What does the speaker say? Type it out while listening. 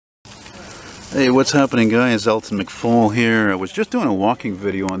Hey, what's happening, guys? Elton McFall here. I was just doing a walking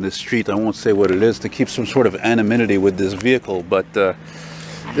video on this street. I won't say what it is to keep some sort of anonymity with this vehicle, but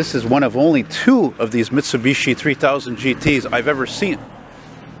this is one of only two of these Mitsubishi 3000 GTs I've ever seen.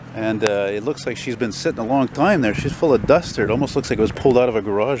 And it looks like she's been sitting a long time there. She's full of dust there. It almost looks like it was pulled out of a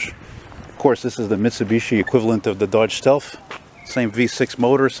garage. Of course, this is the Mitsubishi equivalent of the Dodge Stealth. Same V6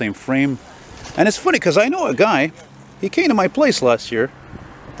 motor, same frame. And it's funny because I know a guy, he came to my place last year,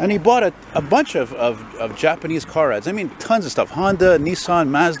 and he bought a bunch of Japanese car ads. I mean, tons of stuff. Honda, Nissan,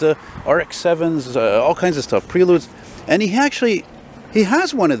 Mazda, RX-7s, all kinds of stuff, Preludes. And he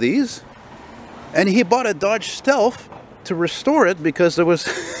has one of these, and he bought a Dodge Stealth to restore it because there was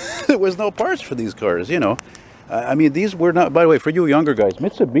there was no parts for these cars, you know. I mean, these were not, by the way, for you younger guys,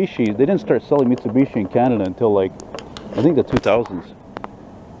 Mitsubishi, they didn't start selling Mitsubishi in Canada until like, I think the 2000s.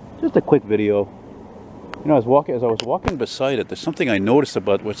 Just a quick video. You know, as I was walking beside it, there's something I noticed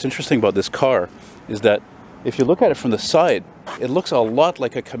about what's interesting about this car is that if you look at it from the side, it looks a lot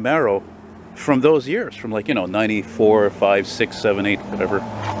like a Camaro from those years, from like, you know, 94, 5, 6, 7, 8, whatever.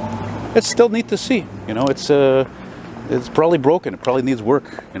 It's still neat to see, you know. It's probably broken. It probably needs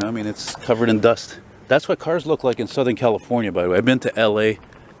work, you know. I mean, it's covered in dust. That's what cars look like in Southern California, by the way. I've been to LA.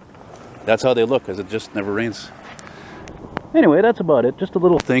 That's how they look, because it just never rains. Anyway, that's about it. Just a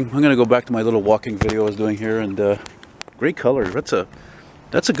little thing. I'm gonna go back to my little walking video I was doing here, and great color. That's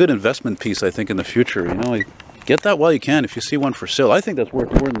a good investment piece, I think, in the future. You know, get that while you can. If you see one for sale, I think that's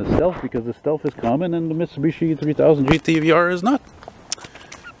worth more than the Stealth, because the Stealth is common and the Mitsubishi 3000 GT VR is not.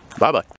 Bye bye.